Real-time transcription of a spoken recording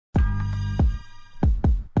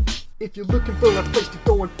If you're looking for a place to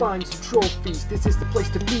go and find some trophies, this is the place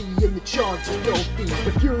to be, and the charge is no fee.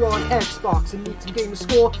 If you're on Xbox and need some gamer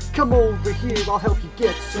score, come over here, I'll help you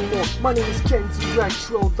get some more. My name is Kenzie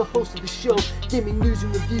Retro, the host of the show, gaming news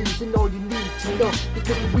and reviews and all you need to know.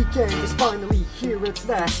 Because the weekend is finally here at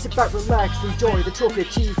last. Sit back, relax, enjoy the Trophy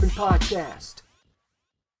Achievement Podcast.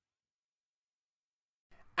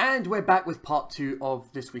 And we're back with part 2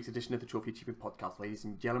 of this week's edition of the Trophy Achievement Podcast, ladies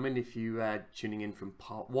and gentlemen. If you are tuning in from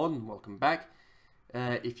part 1, welcome back.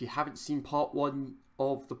 If you haven't seen part 1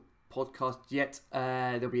 of the podcast yet,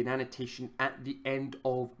 there'll be an annotation at the end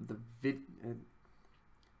of the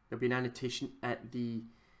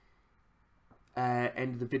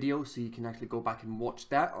end of the video, so you can actually go back and watch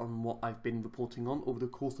that on what I've been reporting on over the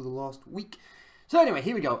course of the last week. So anyway,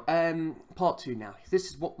 here we go. Part 2 now.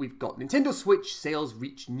 This is what we've got. Nintendo Switch sales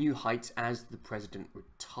reach new heights as the president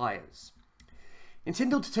retires.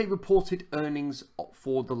 Nintendo today reported earnings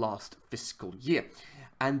for the last fiscal year,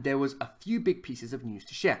 and there was a few big pieces of news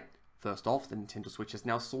to share. First off, the Nintendo Switch has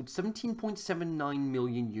now sold 17.79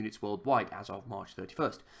 million units worldwide as of March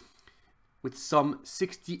 31st, with some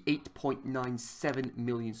 68.97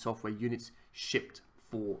 million software units shipped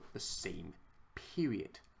for the same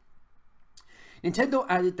period. Nintendo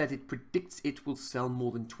added that it predicts it will sell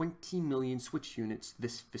more than 20 million Switch units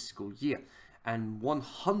this fiscal year, and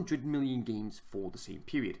 100 million games for the same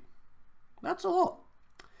period. That's a lot.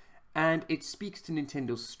 And it speaks to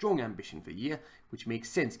Nintendo's strong ambition for the year, which makes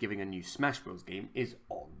sense given a new Smash Bros. Game is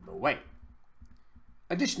on the way.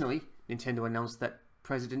 Additionally, Nintendo announced that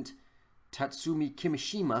President Tatsumi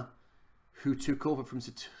Kimishima, who took over from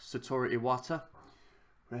Satoru Iwata,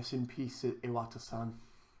 rest in peace Iwata-san,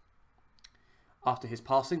 after his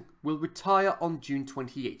passing, will retire on June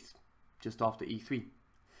 28th, just after E3.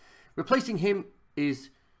 Replacing him is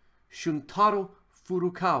Shuntaro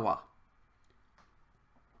Furukawa,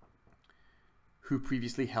 who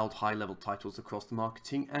previously held high-level titles across the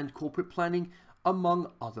marketing and corporate planning,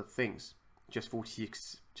 among other things. Just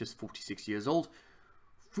 46 years old,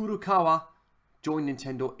 Furukawa joined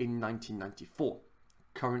Nintendo in 1994.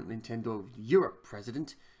 Current Nintendo Europe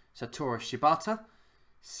president, Satoru Shibata,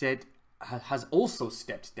 has also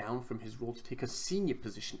stepped down from his role to take a senior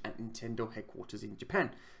position at Nintendo headquarters in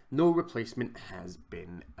Japan. No replacement has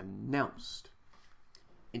been announced.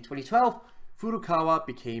 In 2012, Furukawa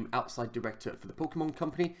became outside director for the Pokemon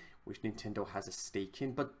Company, which Nintendo has a stake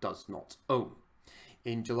in but does not own.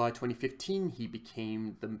 In July 2015, he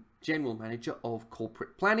became the general manager of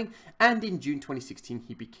corporate planning, and in June 2016,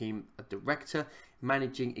 he became a director,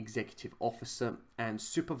 managing executive officer, and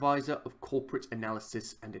supervisor of corporate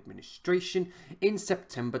analysis and administration. In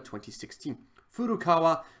September 2016,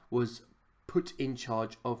 Furukawa was put in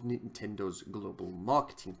charge of Nintendo's global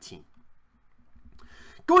marketing team.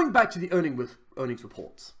 Going back to the earnings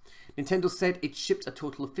reports, Nintendo said it shipped a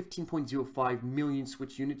total of 15.05 million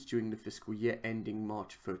Switch units during the fiscal year ending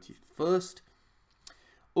March 31st.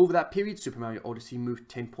 Over that period, Super Mario Odyssey moved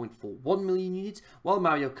 10.41 million units, while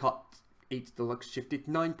Mario Kart 8 Deluxe shifted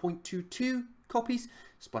 9.22 copies.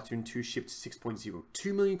 Splatoon 2 shipped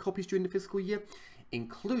 6.02 million copies during the fiscal year,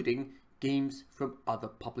 including games from other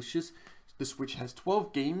publishers. The Switch has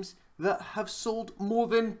 12 games that have sold more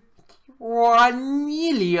than 1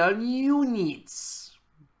 million units.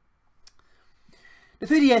 The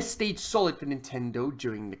 3DS stayed solid for Nintendo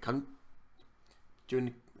during the country,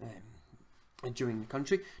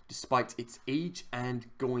 despite its age, and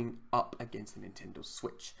going up against the Nintendo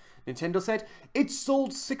Switch. Nintendo said it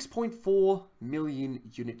sold 6.4 million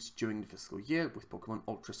units during the fiscal year, with Pokemon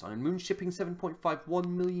Ultra Sun and Moon shipping 7.51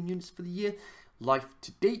 million units for the year. Life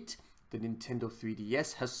to date, the Nintendo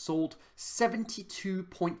 3DS has sold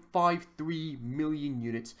 72.53 million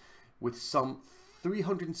units, with some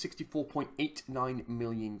 364.89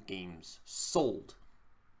 million games sold.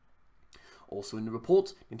 Also in the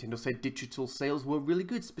report, Nintendo said digital sales were really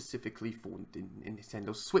good, specifically for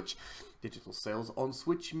Nintendo Switch. Digital sales on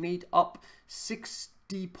Switch made up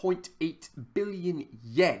 60.8 billion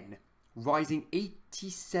yen, rising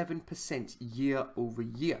 87% year over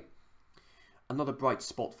year. Another bright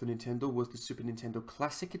spot for Nintendo was the Super Nintendo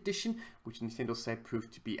Classic Edition, which Nintendo said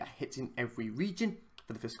proved to be a hit in every region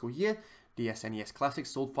for the fiscal year. The SNES Classic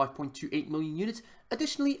sold 5.28 million units.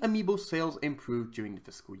 Additionally, Amiibo sales improved during the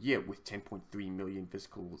fiscal year, with 10.3 million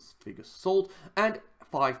physical figures sold and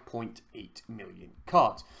 5.8 million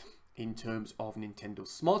cards. In terms of Nintendo's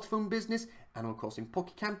smartphone business, Animal Crossing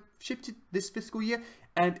Pocket Camp shipped this fiscal year,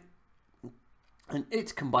 and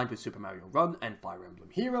it, combined with Super Mario Run and Fire Emblem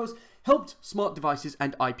Heroes, helped smart devices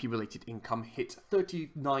and IP-related income hit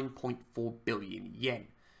 39.4 billion yen.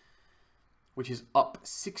 which is up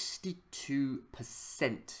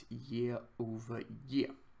 62% year over year.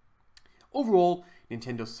 Overall,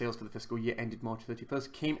 Nintendo sales for the fiscal year ended March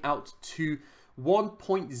 31st came out to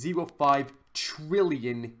 1.05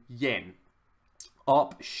 trillion yen,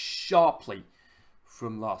 up sharply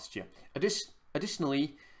from last year.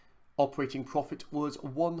 Additionally, operating profit was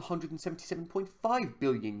 177.5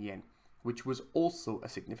 billion yen, which was also a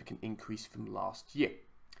significant increase from last year.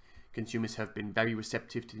 Consumers have been very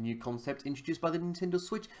receptive to the new concept introduced by the Nintendo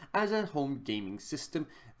Switch as a home gaming system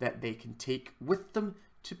that they can take with them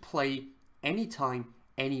to play anytime,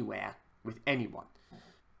 anywhere, with anyone,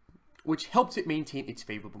 which helps it maintain its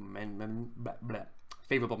favorable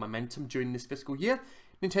momentum during this fiscal year.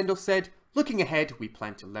 Nintendo said, "Looking ahead, we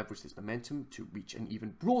plan to leverage this momentum to reach an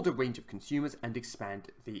even broader range of consumers and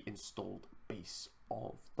expand the installed base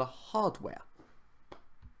of the hardware."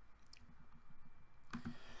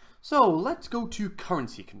 So let's go to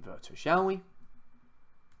currency converter, shall we?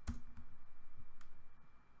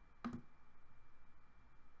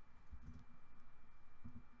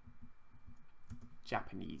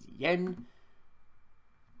 Japanese yen.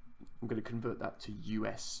 I'm going to convert that to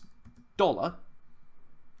US dollar.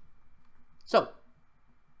 So,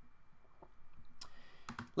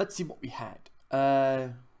 let's see what we had.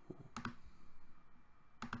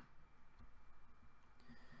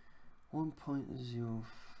 1.05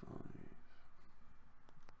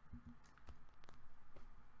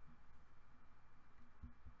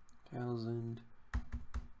 thousand,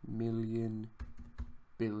 million,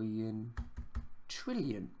 billion,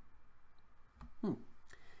 trillion.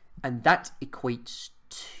 And that equates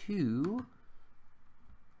to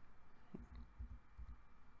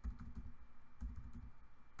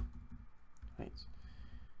wait,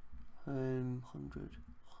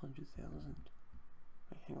 100,000.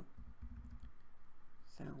 Wait, hang on.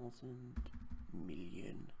 1,000,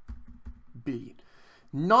 million, billion.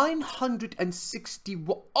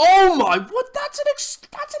 961. Oh my! What? That's an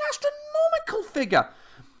astronomical figure.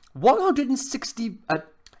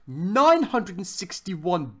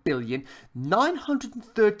 961 billion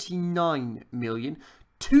 939 million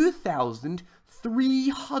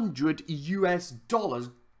 2,300 US dollars.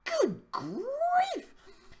 Good grief!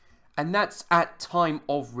 And that's at time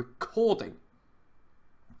of recording.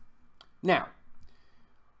 Now,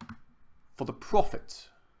 for the profit.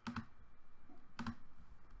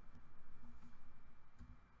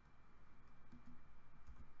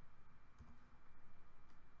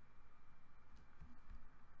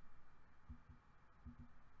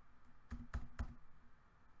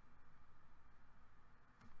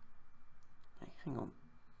 Hang on.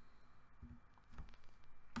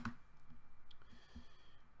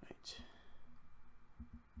 Right.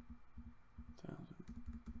 1,000,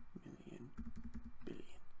 million, billion.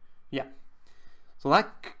 Yeah. So that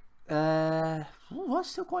that's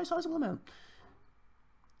still quite a sizable amount.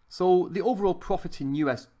 So the overall profit in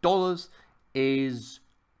US dollars is.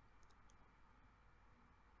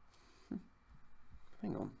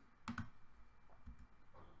 Hang on.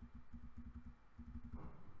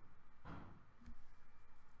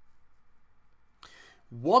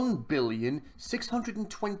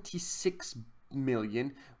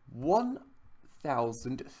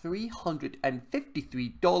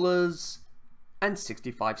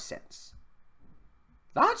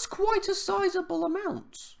 That's quite a sizable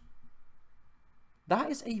amount.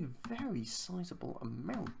 That is a very sizable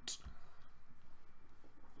amount.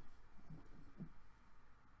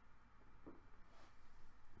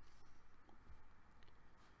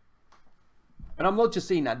 And I'm not just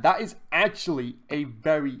saying that, that is actually a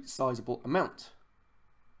very sizable amount.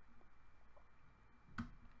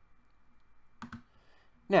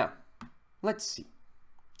 Now, let's see.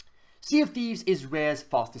 Sea of Thieves is Rare's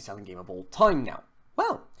fastest selling game of all time now.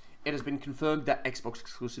 Well, it has been confirmed that Xbox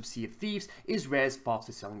exclusive Sea of Thieves is Rare's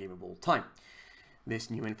fastest selling game of all time. This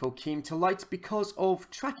new info came to light because of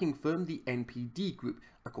tracking firm the NPD Group.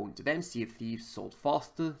 According to them, Sea of Thieves sold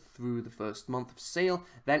faster through the first month of sale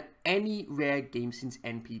than any Rare game since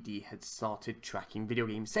NPD had started tracking video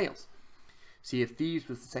game sales. Sea of Thieves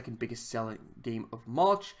was the second biggest selling game of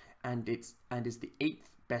March and is the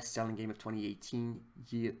 8th best selling game of 2018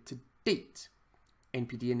 year to date.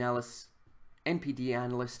 NPD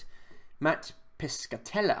analyst Matt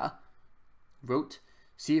Piscatella wrote,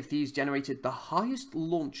 Sea of Thieves generated the highest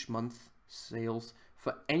launch month sales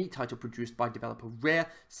for any title produced by developer Rare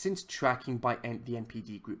since tracking by the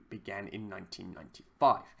NPD Group began in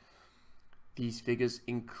 1995. These figures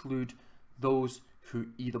include those who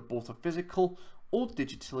either bought a physical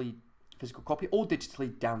copy or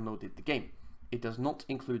digitally downloaded the game. It does not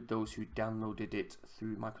include those who downloaded it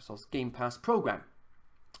through Microsoft's Game Pass program.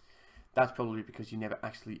 That's probably because you never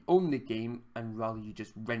actually own the game and rather you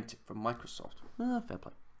just rent it from Microsoft. Fair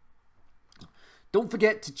play. Don't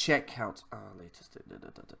forget to check out our latest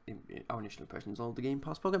our initial impressions of the Game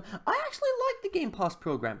Pass program. I actually like the Game Pass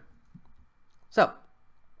program. So,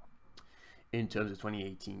 in terms of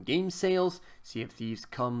 2018 game sales, Sea of Thieves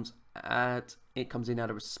comes in at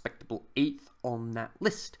a respectable 8th on that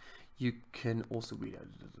list. You can also read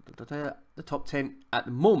the top 10 at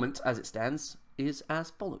the moment, as it stands, is as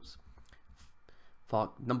follows.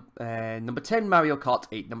 For number 10, Mario Kart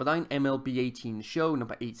 8. Number 9, MLB 18 Show.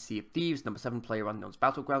 Number 8, Sea of Thieves. Number 7, PlayerUnknown's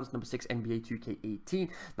Battlegrounds. Number 6, NBA 2K18.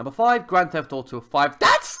 Number 5, Grand Theft Auto 5.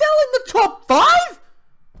 That's still in the top 5?!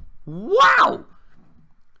 Wow!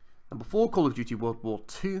 Number 4, Call of Duty World War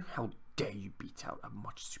 2. How dare you beat out a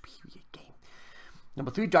much superior game.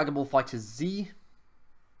 Number 3, Dragon Ball FighterZ.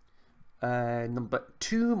 Number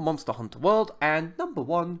 2, Monster Hunter World. And number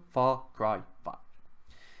 1, Far Cry 5.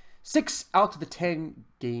 6 out of the 10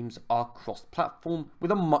 games are cross-platform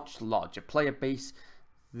with a much larger player base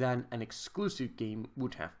than an exclusive game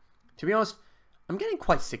would have. To be honest, I'm getting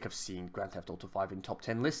quite sick of seeing Grand Theft Auto 5 in top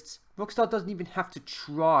 10 lists. Rockstar doesn't even have to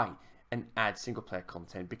try and add single-player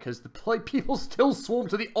content because the people still swarm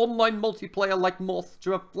to the online multiplayer like moths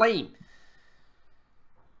to a flame.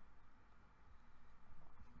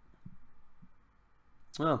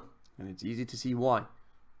 Well, and it's easy to see why.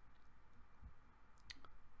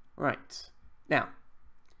 Right, now,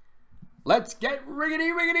 let's get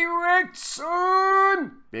riggedy-riggedy-rigged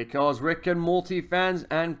soon! Because Rick and Morty fans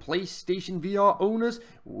and PlayStation VR owners,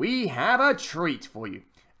 we have a treat for you.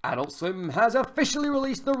 Adult Swim has officially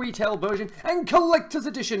released the retail version and collector's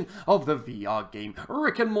edition of the VR game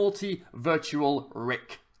Rick and Morty Virtual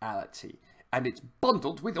Rick-ality. And it's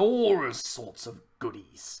bundled with all sorts of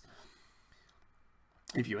goodies.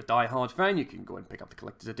 If you're a die-hard fan, you can go and pick up the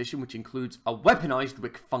collector's edition, which includes a weaponized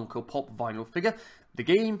Rick Funko Pop vinyl figure, the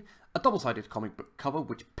game, a double-sided comic book cover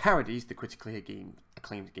which parodies the critically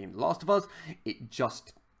acclaimed game The Last of Us. It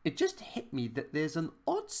just hit me that there's an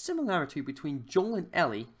odd similarity between Joel and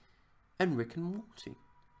Ellie and Rick and Morty.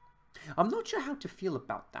 I'm not sure how to feel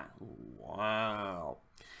about that. Wow.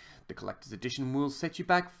 The collector's edition will set you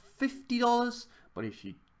back $50, but if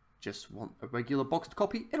you just want a regular boxed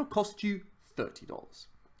copy, it'll cost you $30.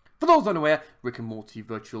 For those unaware, Rick and Morty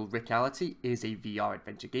Virtual Rick-ality is a VR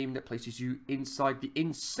adventure game that places you inside the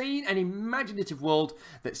insane and imaginative world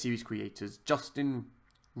that series creators Justin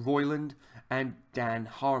Roiland and Dan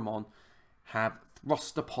Harmon have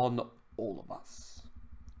thrust upon all of us.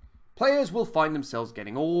 Players will find themselves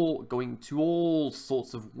going to all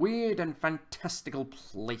sorts of weird and fantastical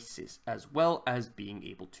places, as well as being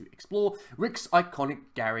able to explore Rick's iconic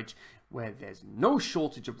garage, where there's no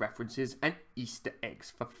shortage of references and Easter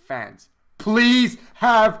eggs for fans. Please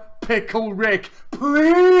have Pickle Rick,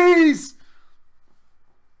 please!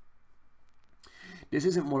 This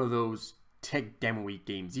isn't one of those tech demo-y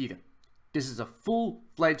games either. This is a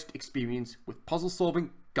full-fledged experience with puzzle solving,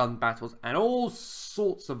 gun battles, and all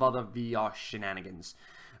sorts of other VR shenanigans.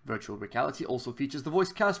 Virtual Rick-ality also features the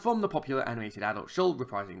voice cast from the popular animated adult show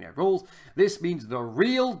reprising their roles. This means the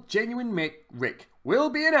real, genuine Rick will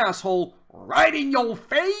be an asshole right in your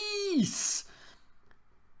face!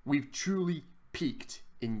 We've truly peaked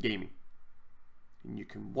in gaming. And you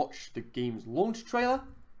can watch the game's launch trailer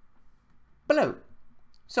below.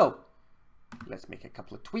 So, let's make a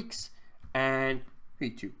couple of tweaks. And 3,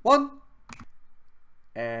 2, 1.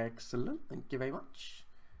 Excellent. Thank you very much.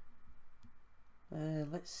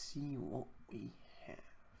 Let's see what we have.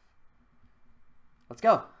 Let's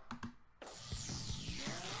go.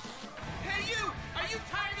 Hey you! Are you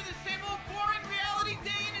tired of the same old boring reality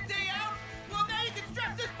day in and day out? Well, now you can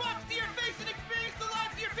strap this box to your face and experience the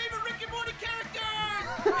lives of your favorite Rick and Morty characters!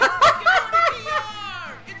 It's Rick and Morty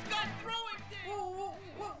VR! It's got throwing things!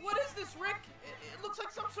 Whoa, what is this, Rick? It looks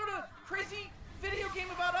like some sort of crazy video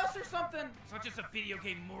game about us or something. It's not just a video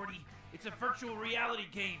game, Morty. It's a virtual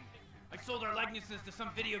reality game. I sold our likenesses to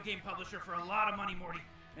some video game publisher for a lot of money, Morty,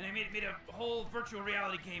 and they made a whole virtual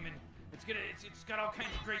reality game, and it's got all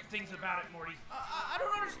kinds of great things about it, Morty. I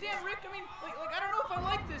don't understand, Rick. I mean, like I don't know if I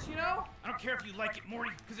like this, you know? I don't care if you like it,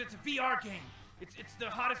 Morty, because it's a VR game. It's the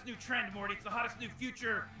hottest new trend, Morty. It's the hottest new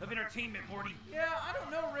future of entertainment, Morty. Yeah, I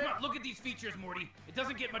don't know, Rick. Come on, look at these features, Morty. It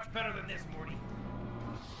doesn't get much better than this, Morty.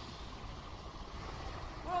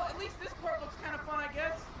 Well, at least this part looks kind of fun, I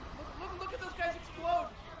guess. Look at those guys explode.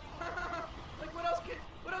 Like, what else do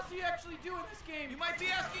you actually do in this game? You might be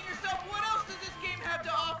asking yourself, what else does this game have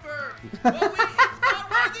to offer? Well, it's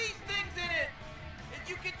got one of these things in it.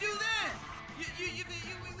 You can do this.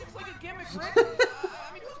 It looks like a gimmick, Rick.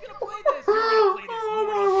 I mean, who's gonna play this? You're gonna play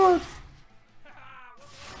this, Morty.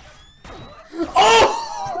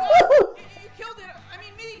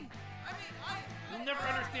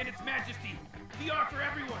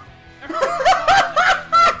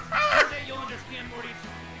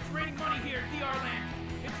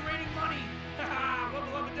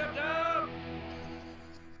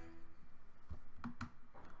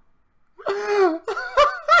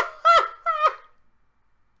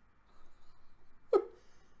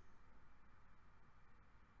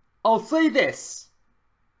 I'll say this.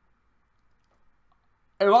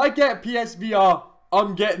 If I get PSVR,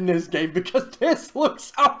 I'm getting this game because this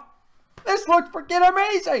looks freaking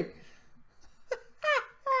amazing.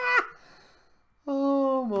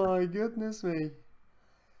 Oh my goodness me.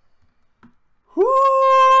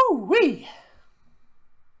 Whoo-wee.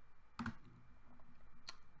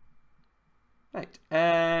 Right,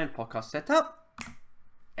 and podcast setup.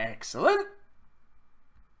 Excellent.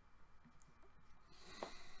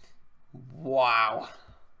 Wow.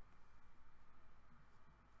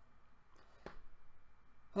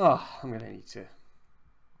 Oh, I'm gonna need to.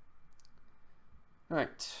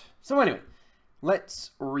 Right. So anyway,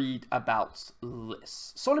 let's read about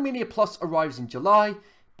this. Sonic Mania Plus arrives in July,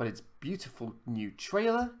 but its beautiful new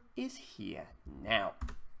trailer is here now.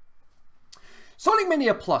 Sonic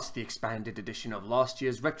Mania Plus, the expanded edition of last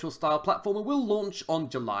year's retro-style platformer, will launch on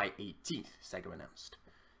July 18th, Sega announced.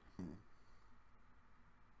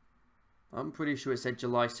 I'm pretty sure it said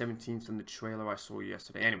July 17th in the trailer I saw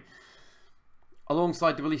yesterday. Anyway,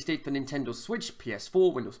 alongside the release date for Nintendo Switch,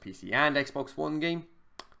 PS4, Windows PC, and Xbox One game,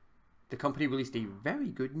 the company released a very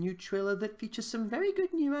good new trailer that features some very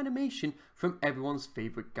good new animation from everyone's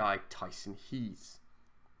favourite guy, Tyson Hesse.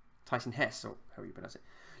 Tyson Hesse, or how you pronounce it.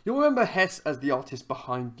 You'll remember Hesse as the artist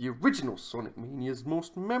behind the original Sonic Mania's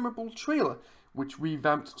most memorable trailer, which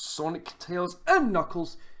revamped Sonic, Tails, and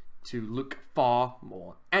Knuckles to look far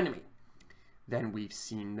more anime than we've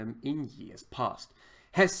seen them in years past.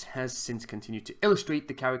 Hesse has since continued to illustrate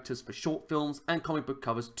the characters for short films and comic book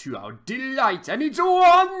covers to our delight, and it's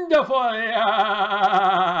wonderful!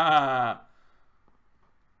 Yeah!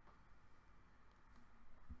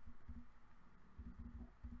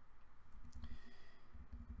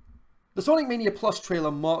 The Sonic Mania Plus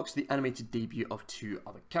trailer marks the animated debut of two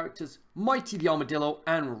other characters, Mighty the Armadillo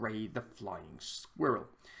and Ray the Flying Squirrel.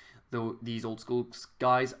 Though these old school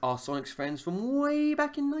guys are Sonic's friends from way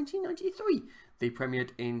back in 1993. They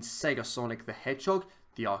premiered in Sega Sonic the Hedgehog,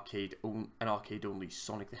 an arcade-only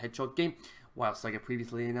Sonic the Hedgehog game, while Sega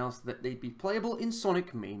previously announced that they'd be playable in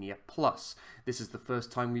Sonic Mania Plus. This is the first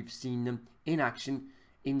time we've seen them in action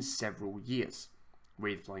in several years.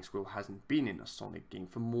 Ray the Flying Squirrel hasn't been in a Sonic game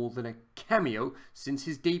for more than a cameo since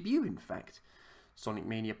his debut, in fact. Sonic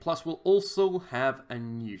Mania Plus will also have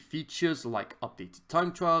new features like updated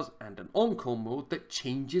time trials and an encore mode that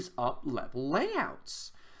changes up level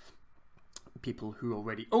layouts. People who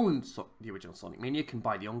already own the original Sonic Mania can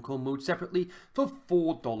buy the encore mode separately for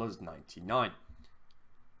 $4.99.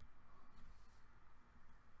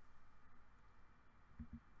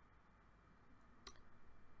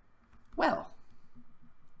 Well,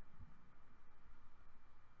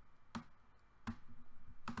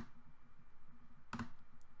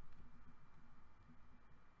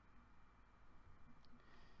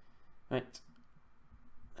 right.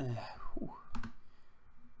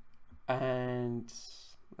 And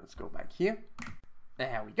let's go back here.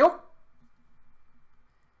 There we go.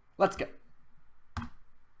 Let's go.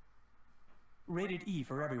 Rated E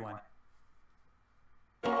for everyone.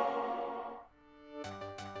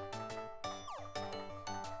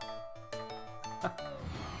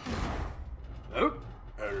 Hello?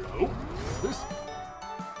 Hello? This?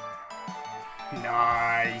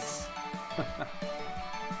 Nice.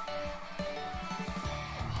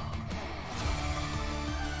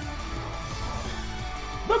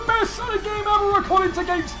 The best Sonic game ever according to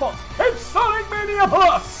GameSpot! It's Sonic Mania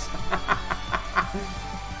Plus!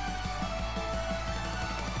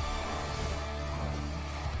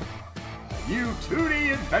 A new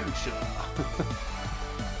 2D adventure!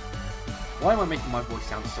 Why am I making my voice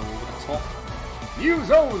sound so over the top? New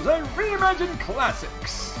zones and reimagined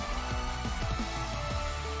classics!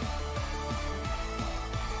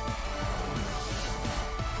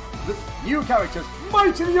 The new characters,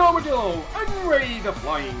 Mighty the Armadillo and Ray the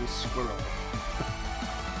Flying Squirrel.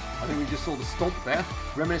 I think we just saw the stomp there,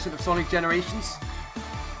 reminiscent of Sonic Generations.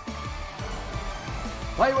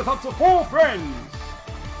 Play with up to 4 friends!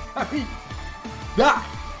 I mean,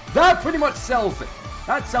 that pretty much sells it.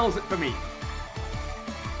 That sells it for me.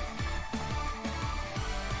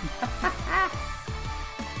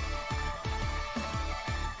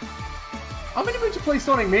 I'm in the mood to play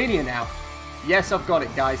Sonic Mania now. Yes, I've got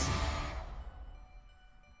it, guys.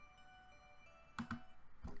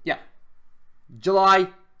 Yeah. July.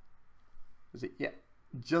 Was it? Yeah.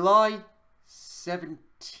 July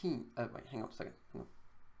 17th. Oh, wait, hang on a second. Hang on.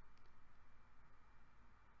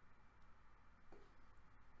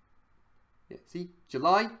 Yeah, see?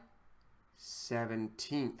 July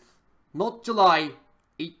 17th. Not July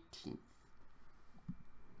 18th.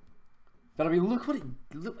 But I mean, look what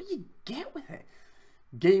you get with it.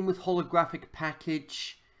 Game with holographic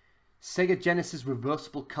package, Sega Genesis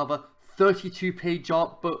reversible cover, 32-page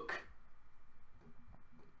art book.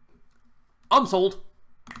 I'm sold.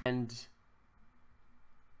 And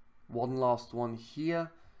one last one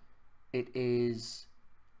here. It is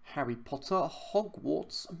Harry Potter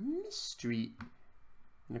Hogwarts Mystery.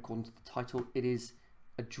 And according to the title, it is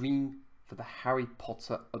a dream for the Harry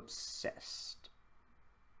Potter obsessed.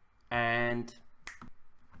 And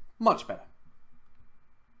much better.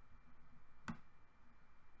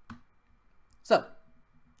 So,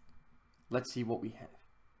 let's see what we have.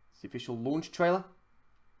 It's the official launch trailer.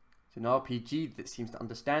 It's an RPG that seems to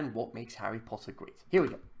understand what makes Harry Potter great. Here we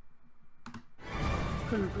go.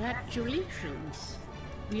 Congratulations.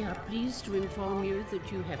 We are pleased to inform you that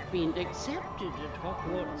you have been accepted at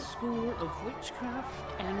Hogwarts School of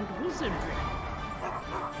Witchcraft and Wizardry.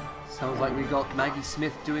 Sounds like we got Maggie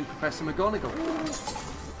Smith doing Professor McGonagall.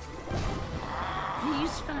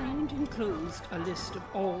 Please find enclosed a list of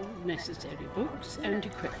all necessary books and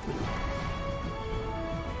equipment.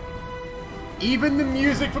 Even the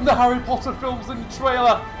music from the Harry Potter films in the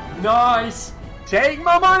trailer. Nice. Take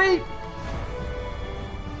my money.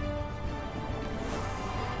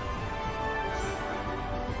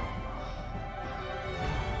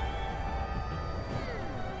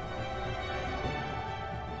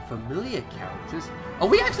 Familiar characters. Are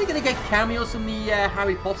we actually going to get cameos from the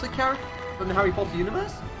Harry Potter character from the Harry Potter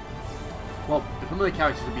universe? Well, the familiar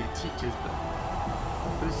characters will be the teachers, but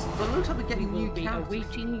it looks like we're getting new We'll be characters.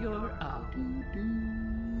 awaiting your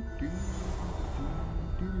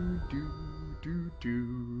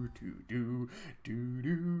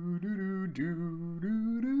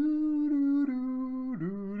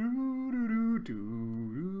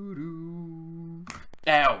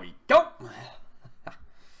There we go.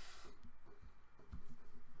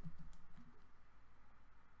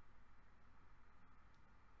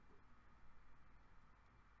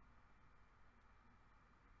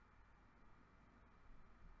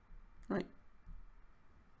 Right.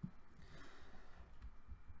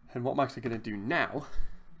 And what I'm actually going to do now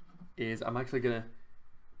is I'm actually going to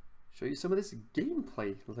show you some of this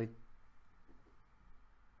gameplay. Like,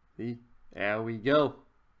 see, there we go.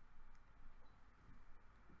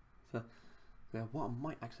 So, now what I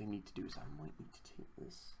might actually need to do is I might need to take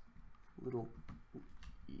this little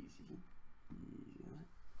easy.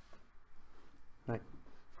 Right.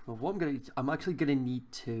 Well, what I'm actually going to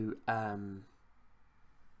need to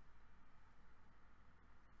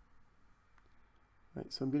right,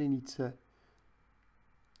 so I'm going to need to...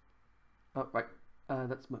 Oh, right.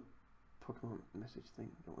 That's my Pokemon message thing.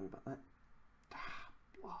 Don't worry about that. Ah,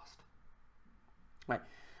 blast. Right.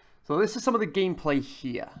 So this is some of the gameplay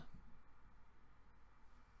here.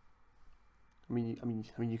 I mean,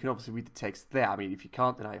 you can obviously read the text there. I mean, if you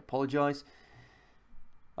can't, then I apologize.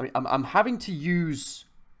 I mean, I'm having to use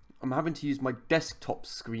my desktop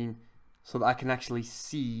screen so that I can actually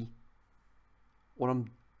see what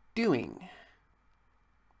I'm doing.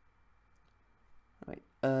 Right,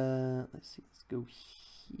 let's see, let's go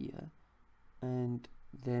here, and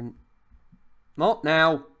then, not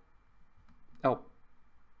now, oh,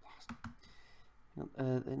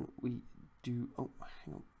 then we do, oh,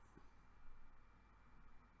 hang on,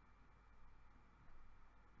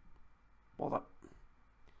 bother,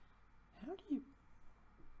 how do you,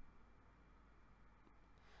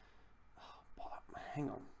 oh, bother, hang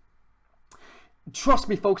on, trust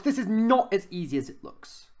me folks, this is not as easy as it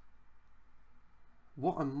looks.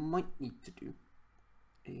 What I might need to do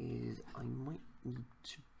is I might need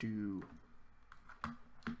to do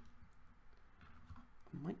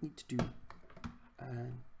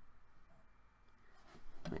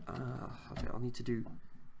okay, I'll need to do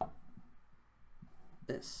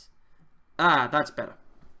this. Ah, that's better.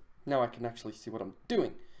 Now I can actually see what I'm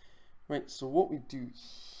doing. Right, so what we do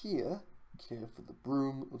here, care for the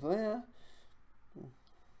broom there.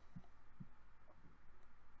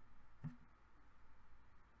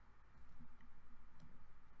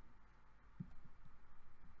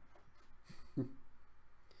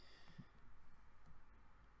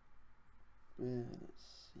 Let's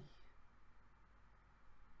see.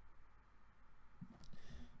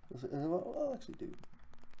 What I'll actually do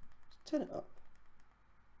is turn it up.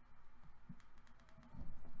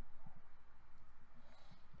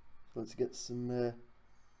 Let's get some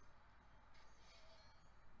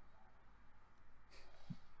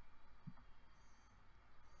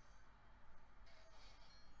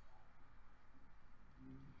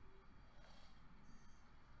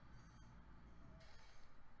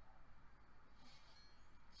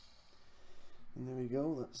and there we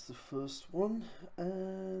go, that's the first one.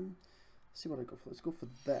 Let's see what I go for. Let's go for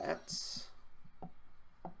that.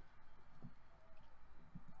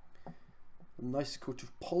 a nice coat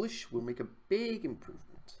of polish will make a big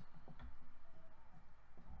improvement.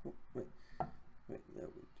 Oh, wait, now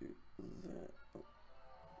we do that. Oh,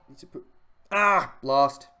 need to put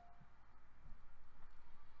blast.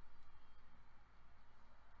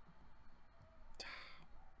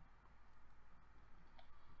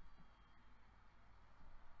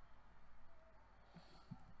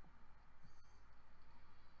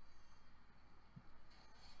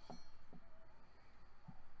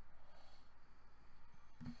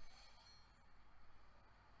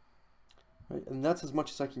 Right, and that's as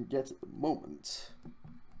much as I can get at the moment.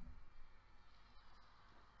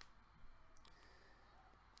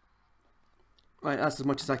 Right, that's as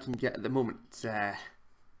much as I can get at the moment,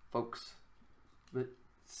 folks. But,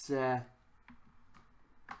 I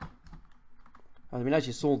mean, as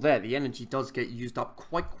you saw there, the energy does get used up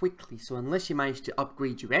quite quickly. So unless you manage to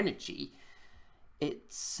upgrade your energy,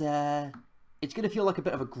 it's going to feel like a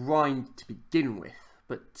bit of a grind to begin with.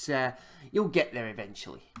 But you'll get there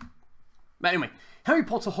eventually. But anyway, Harry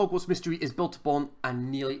Potter Hogwarts Mystery is built upon a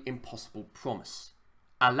nearly impossible promise.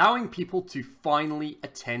 Allowing people to finally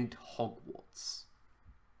attend Hogwarts.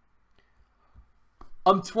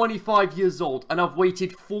 I'm 25 years old and I've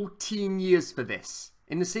waited 14 years for this.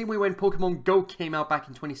 In the same way when Pokemon Go came out back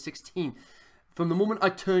in 2016. From the moment I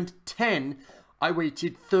turned 10, I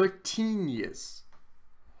waited 13 years.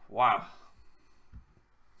 Wow.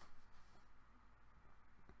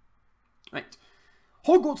 Right.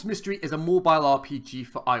 Hogwarts Mystery is a mobile RPG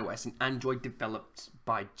for iOS and Android developed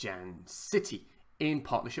by Jan City in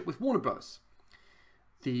partnership with Warner Bros.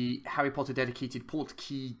 The Harry Potter dedicated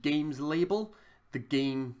Portkey Games label, the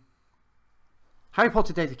game with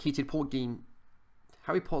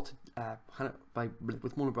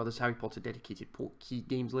Warner Bros. Harry Potter dedicated Portkey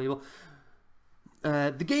Games label.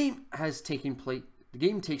 The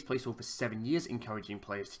game takes place over 7 years, encouraging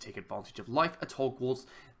players to take advantage of life at Hogwarts.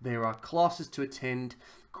 There are classes to attend,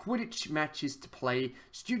 Quidditch matches to play,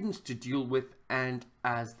 students to deal with, and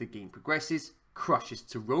as the game progresses, crushes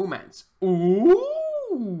to romance.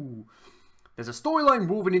 Ooh! There's a storyline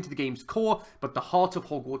woven into the game's core, but the heart of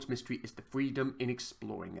Hogwarts Mystery is the freedom in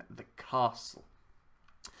exploring the castle.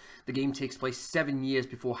 The game takes place 7 years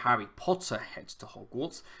before Harry Potter heads to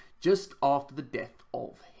Hogwarts, just after the death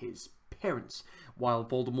of his parents, while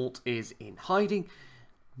Voldemort is in hiding,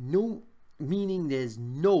 meaning there's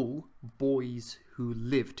no boys who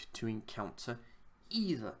lived to encounter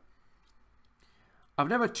either. I've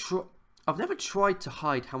never tried to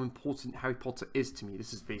hide how important Harry Potter is to me.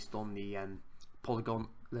 This is based on the Polygon,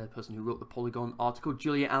 the person who wrote the Polygon article,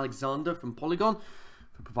 Julia Alexander from Polygon,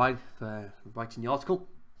 for writing the article.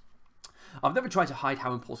 I've never tried to hide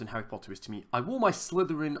how important Harry Potter is to me. I wore my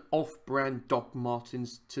Slytherin off-brand Doc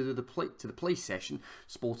Martens to the play session,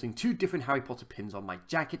 sporting 2 different Harry Potter pins on my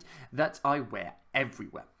jacket that I wear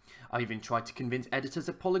everywhere. I even tried to convince editors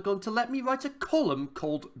at Polygon to let me write a column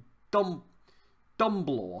called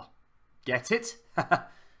Dumbledore. Get it?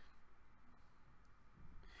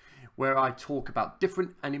 Where I talk about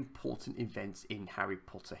different and important events in Harry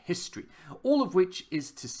Potter history. All of which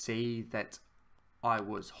is to say that I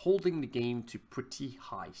was holding the game to pretty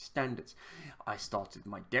high standards. I started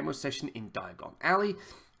my demo session in Diagon Alley,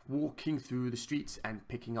 walking through the streets and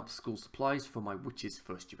picking up school supplies for my witch's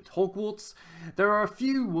first year at Hogwarts. There are a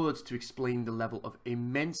few words to explain the level of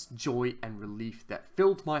immense joy and relief that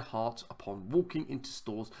filled my heart upon walking into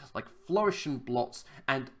stores like Flourish and Blots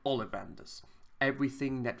and Ollivanders.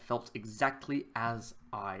 Everything that felt exactly as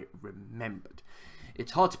I remembered.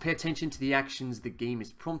 It's hard to pay attention to the actions the game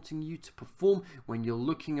is prompting you to perform when you're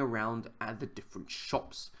looking around at the different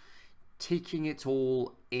shops, taking it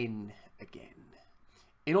all in again.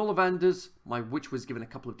 In Ollivanders, my witch was given a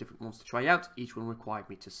couple of different ones to try out. Each one required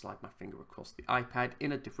me to slide my finger across the iPad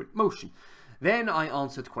in a different motion. Then I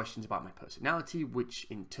answered questions about my personality, which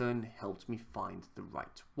in turn helped me find the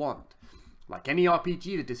right wand. Like any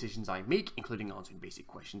RPG, the decisions I make, including answering basic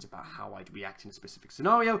questions about how I'd react in a specific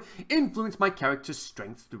scenario, influence my character's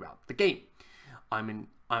strengths throughout the game. I'm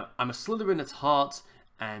a Slytherin at heart,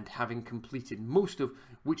 and having completed most of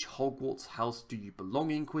which Hogwarts house do you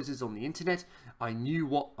belong in quizzes on the internet, I knew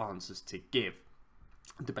what answers to give.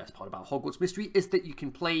 The best part about Hogwarts Mystery is that you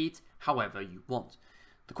can play it however you want.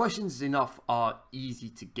 The questions enough are easy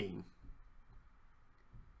to gain.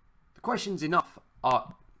 The questions enough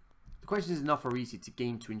are easy to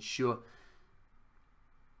gain to ensure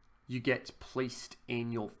you get placed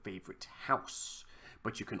in your favourite house,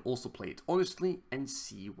 but you can also play it honestly and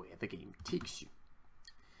see where the game takes you.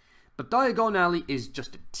 But Diagon Alley is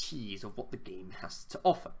just a tease of what the game has to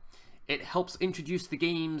offer. It helps introduce the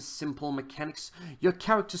game's simple mechanics, your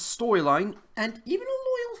character's storyline, and even a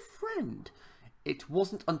loyal friend. It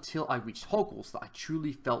wasn't until I reached Hogwarts that I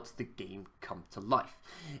truly felt the game come to life.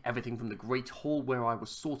 Everything from the Great Hall where I was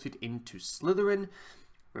sorted into Slytherin.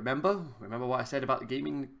 Remember what I said about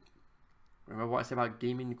gaming? Remember what I said about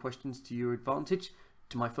gaming questions to your advantage?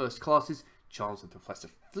 To my first classes, charms with Professor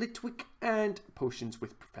Flitwick and potions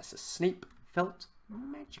with Professor Snape felt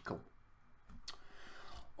magical.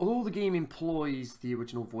 Although the game employs the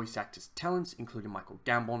original voice actors' talents, including Michael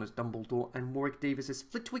Gambon as Dumbledore and Warwick Davis as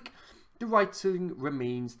Flitwick, the writing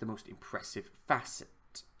remains the most impressive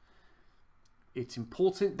facet. It's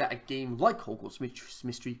important that a game like Hogwarts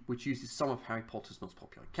Mystery, which uses some of Harry Potter's most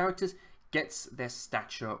popular characters, gets their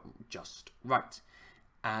stature just right.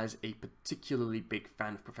 As a particularly big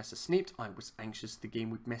fan of Professor Snape, I was anxious the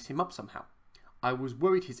game would mess him up somehow. I was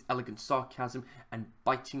worried his elegant sarcasm and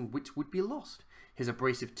biting wit would be lost, his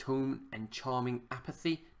abrasive tone and charming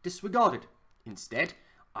apathy disregarded. Instead,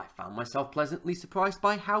 I found myself pleasantly surprised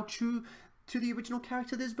by how true to the original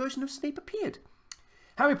character this version of Snape appeared.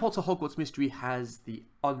 Harry Potter Hogwarts Mystery has the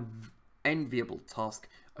unenviable task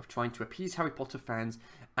of trying to appease Harry Potter fans,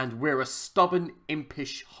 and we're a stubborn,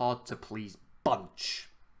 impish, hard-to-please bunch.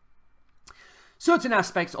 Certain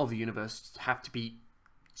aspects of the universe have to be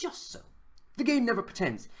just so. The game never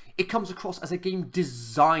pretends. It comes across as a game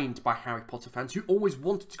designed by Harry Potter fans who always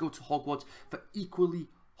wanted to go to Hogwarts for equally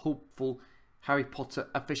hopeful Harry Potter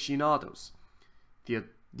aficionados. The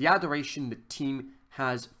adoration the team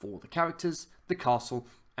has for the characters, the castle,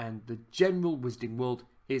 and the general Wizarding World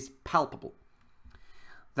is palpable.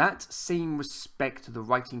 That same respect the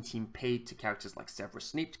writing team paid to characters like Severus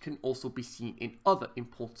Snape can also be seen in other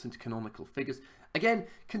important canonical figures. Again,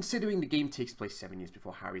 considering the game takes place 7 years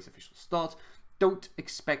before Harry's official start, don't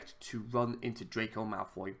expect to run into Draco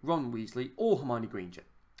Malfoy, Ron Weasley, or Hermione Granger.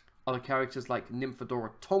 Other characters like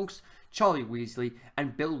Nymphadora Tonks, Charlie Weasley,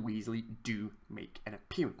 and Bill Weasley do make an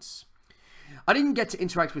appearance. I didn't get to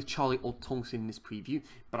interact with Charlie or Tonks in this preview,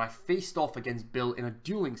 but I faced off against Bill in a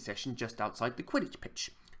dueling session just outside the Quidditch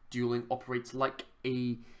pitch. Dueling operates like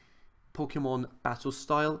a Pokemon battle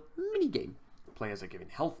style minigame. Players are given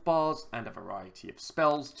health bars and a variety of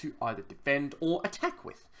spells to either defend or attack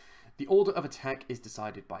with. The order of attack is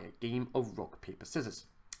decided by a game of rock, paper, scissors.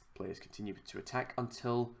 Players continue to attack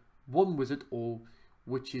until one wizard or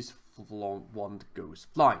witch's wand goes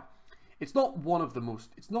flying. It's not one of the most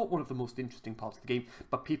interesting parts of the game,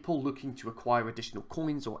 but people looking to acquire additional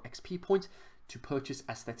coins or XP points to purchase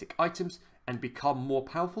aesthetic items and become more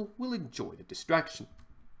powerful will enjoy the distraction.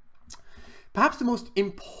 Perhaps the most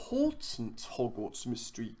important Hogwarts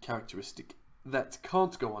Mystery characteristic that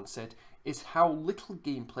can't go unsaid is how little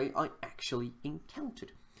gameplay I actually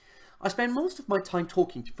encountered. I spend most of my time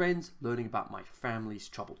talking to friends, learning about my family's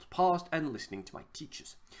troubled past, and listening to my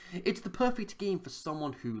teachers. It's the perfect game for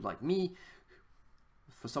someone like me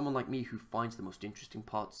who finds the most interesting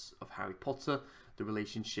parts of Harry Potter, the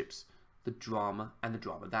relationships, the drama, and the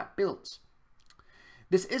drama that builds.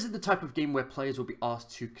 This isn't the type of game where players will be asked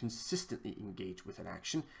to consistently engage with an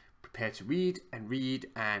action, prepare to read and read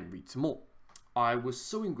and read some more. I was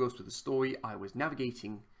so engrossed with the story I was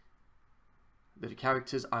navigating, the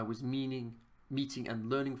characters I was meeting and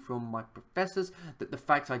learning from my professors, that the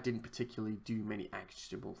fact I didn't particularly do many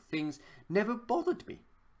actionable things never bothered me.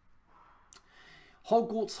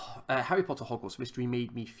 Harry Potter Hogwarts Mystery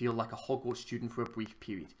made me feel like a Hogwarts student for a brief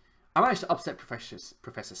period. I managed to upset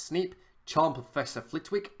Professor Snape, charm Professor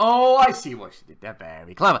Flitwick, oh I see what she did there,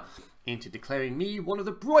 very clever, into declaring me one of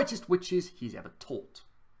the brightest witches he's ever taught.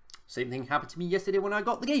 Same thing happened to me yesterday when I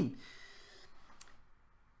got the game.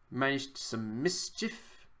 Managed some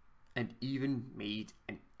mischief and even made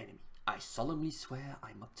an enemy. I solemnly swear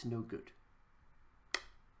I'm up to no good.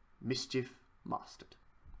 Mischief mastered.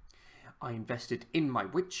 I invested in my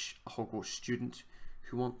witch, a Hogwarts student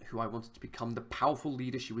who I wanted to become the powerful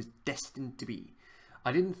leader she was destined to be.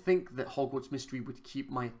 I didn't think that Hogwarts Mystery would keep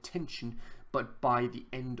my attention, but by the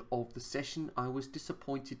end of the session I was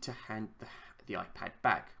disappointed to hand the iPad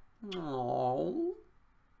back. Aww.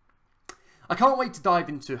 I can't wait to dive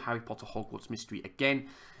into Harry Potter Hogwarts Mystery again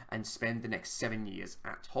and spend the next 7 years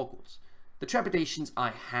at Hogwarts. The trepidations I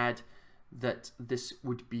had that this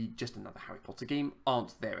would be just another Harry Potter game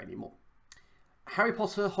aren't there anymore. Harry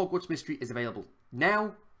Potter Hogwarts Mystery is available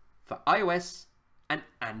now for iOS and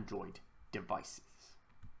Android devices.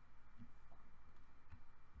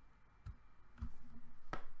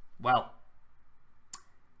 Well,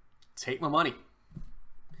 take my money.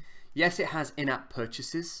 Yes, it has in-app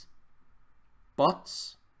purchases,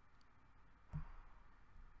 but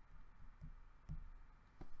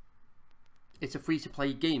it's a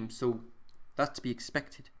free-to-play game, so that's to be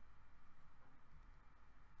expected.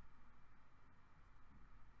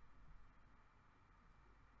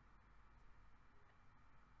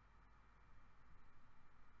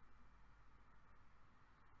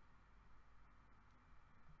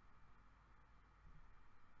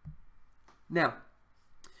 Now,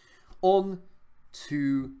 on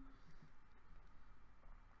to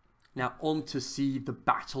see the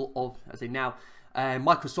battle of,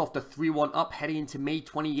 Microsoft are 3-1 up heading into May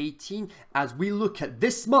 2018 as we look at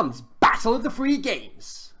this month's Battle of the Free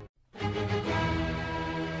Games.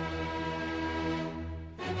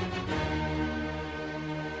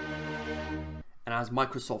 And as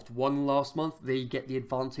Microsoft won last month, they get the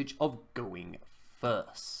advantage of going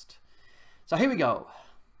first. So here we go.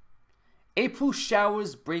 April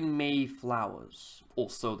showers bring May flowers, or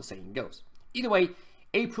so the saying goes. Either way,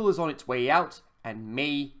 April is on its way out, and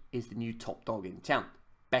May is the new top dog in town,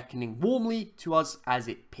 beckoning warmly to us as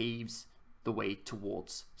it paves the way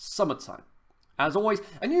towards summertime. As always,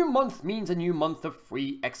 a new month means a new month of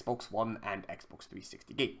free Xbox One and Xbox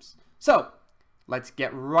 360 games. So, let's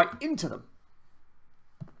get right into them.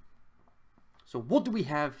 So what do we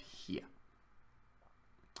have here?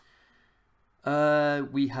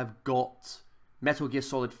 We have got Metal Gear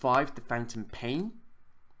Solid 5, The Phantom Pain,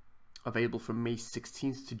 available from May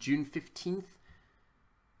 16th to June 15th.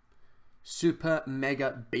 Super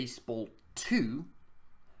Mega Baseball 2,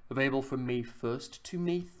 available from May 1st to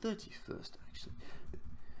May 31st, actually.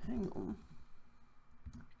 Hang on.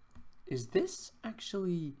 Is this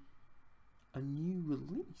actually a new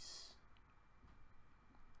release?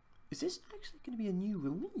 Is this actually going to be a new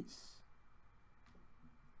release?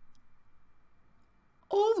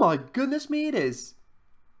 Oh my goodness me, it is.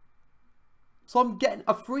 So I'm getting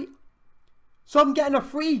a free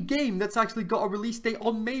game that's actually got a release date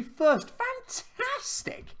on May 1st.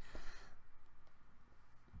 Fantastic.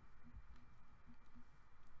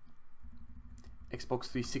 Xbox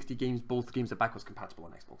 360 games, both games are backwards compatible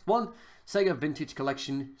on Xbox One. Sega Vintage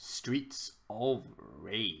Collection Streets of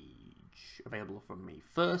Rage, available from May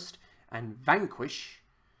 1st, and Vanquish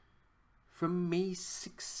from May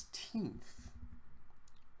 16th.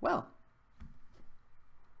 Well,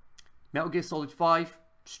 Metal Gear Solid 5,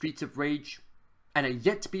 Streets of Rage, and a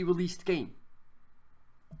yet to be released game.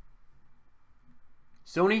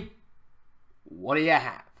 Sony, what do you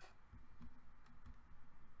have?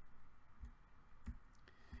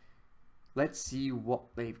 Let's see what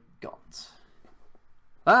they've got.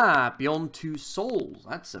 Beyond Two Souls,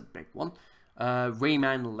 that's a big one.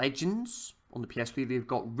 Rayman Legends on the PS3. They've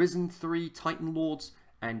got Risen 3, Titan Lords,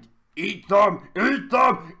 and Eat Them! Eat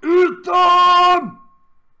Them! Eat Them!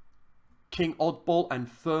 King Oddball and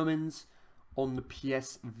Furmins on the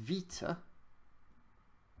PS Vita.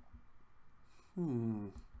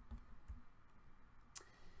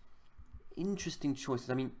 Interesting choices.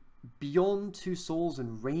 I mean, Beyond Two Souls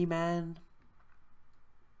and Rayman.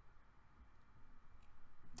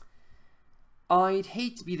 I'd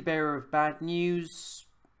hate to be the bearer of bad news,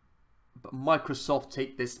 but Microsoft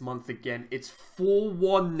take this month again. It's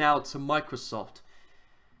 4-1 now to Microsoft.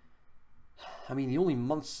 I mean, the only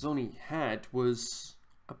month Sony had was,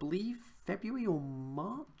 I believe, February or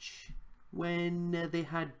March, when they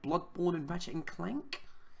had Bloodborne and Ratchet and Clank.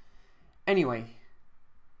 Anyway,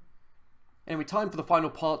 time for the final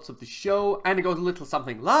parts of the show, and it goes a little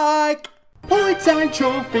something like... Points and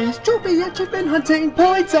trophies, trophy achievement hunting.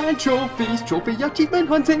 Points and trophies, trophy achievement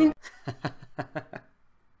hunting.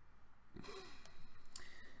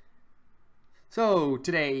 So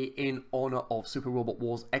today, in honor of Super Robot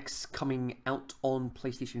Wars X coming out on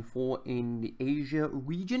PlayStation 4 in the Asia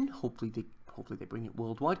region, hopefully they bring it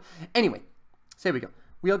worldwide. Anyway, so here we go.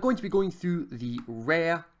 We are going to be going through the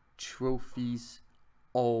rare trophies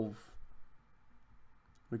of...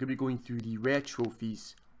 We're going to be going through the rare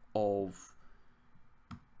trophies of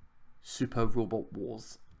Super Robot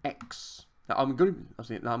Wars X. Now I'm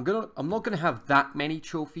not going to have that many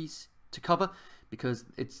trophies to cover because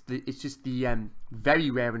it's just the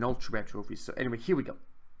very rare and ultra rare trophies. So anyway, here we go.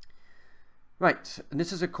 Right, and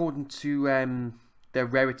this is according to their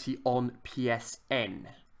rarity on PSN.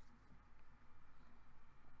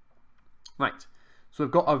 Right, so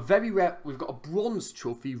we've got a bronze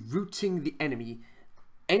trophy, Rooting the Enemy.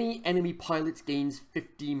 Any enemy pilot gains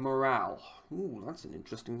 50 morale. Ooh, that's an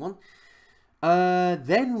interesting one.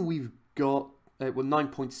 Then we've got...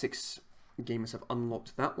 9.6 gamers have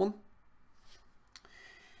unlocked that one.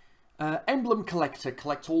 Emblem Collector.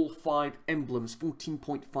 Collect all 5 emblems.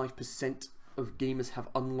 14.5% of gamers have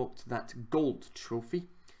unlocked that gold trophy.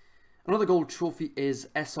 Another gold trophy is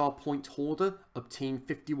SR Point Hoarder. Obtain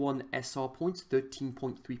 51 SR points.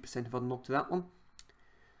 13.3% have unlocked that one.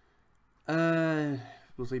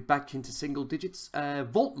 We'll say back into single digits.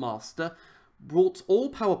 Vault Master brought all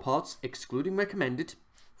power parts, excluding recommended,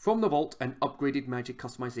 from the vault and upgraded magic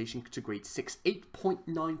customization to grade 6.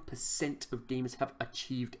 8.9% of gamers have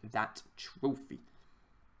achieved that trophy.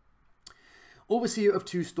 Overseer of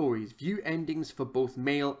 2 stories. View endings for both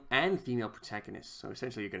male and female protagonists. So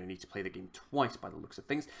essentially you're going to need to play the game twice by the looks of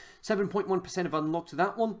things. 7.1% have unlocked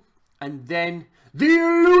that one. And then the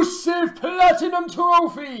elusive Platinum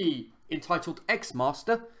Trophy, entitled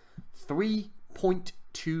X-Master.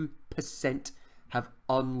 3.2% have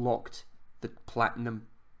unlocked the Platinum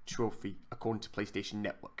Trophy, according to PlayStation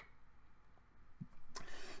Network.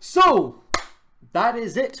 So, that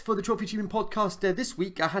is it for the Trophy Achievement Podcast this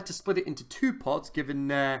week. I had to split it into 2 parts, given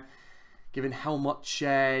how much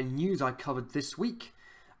news I covered this week.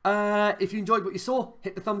 If you enjoyed what you saw,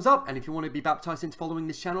 hit the thumbs up, and if you want to be baptized into following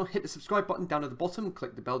this channel, hit the subscribe button down at the bottom, and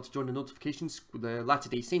click the bell to join the notifications, the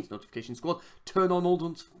Latter-day Saints notification squad. Turn on all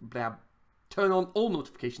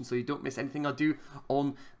notifications so you don't miss anything I do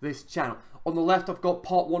on this channel. On the left, I've got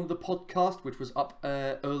part 1 of the podcast, which was up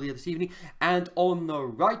earlier this evening, and on the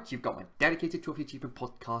right, you've got my dedicated Trophy Achievement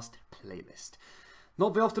Podcast playlist.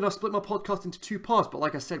 Not very often I split my podcast into 2 parts, but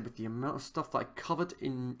like I said, with the amount of stuff that I covered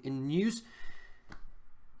in news,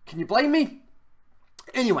 can you blame me?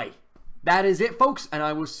 Anyway, that is it, folks, and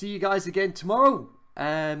I will see you guys again tomorrow.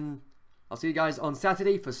 I'll see you guys on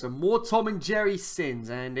Saturday for some more Tom and Jerry sins,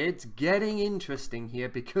 and it's getting interesting here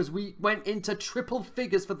because we went into triple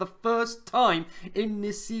figures for the first time in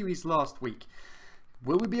this series last week.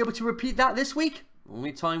 Will we be able to repeat that this week?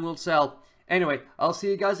 Only time will tell. Anyway, I'll see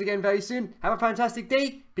you guys again very soon. Have a fantastic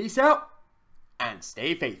day, peace out, and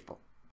stay faithful.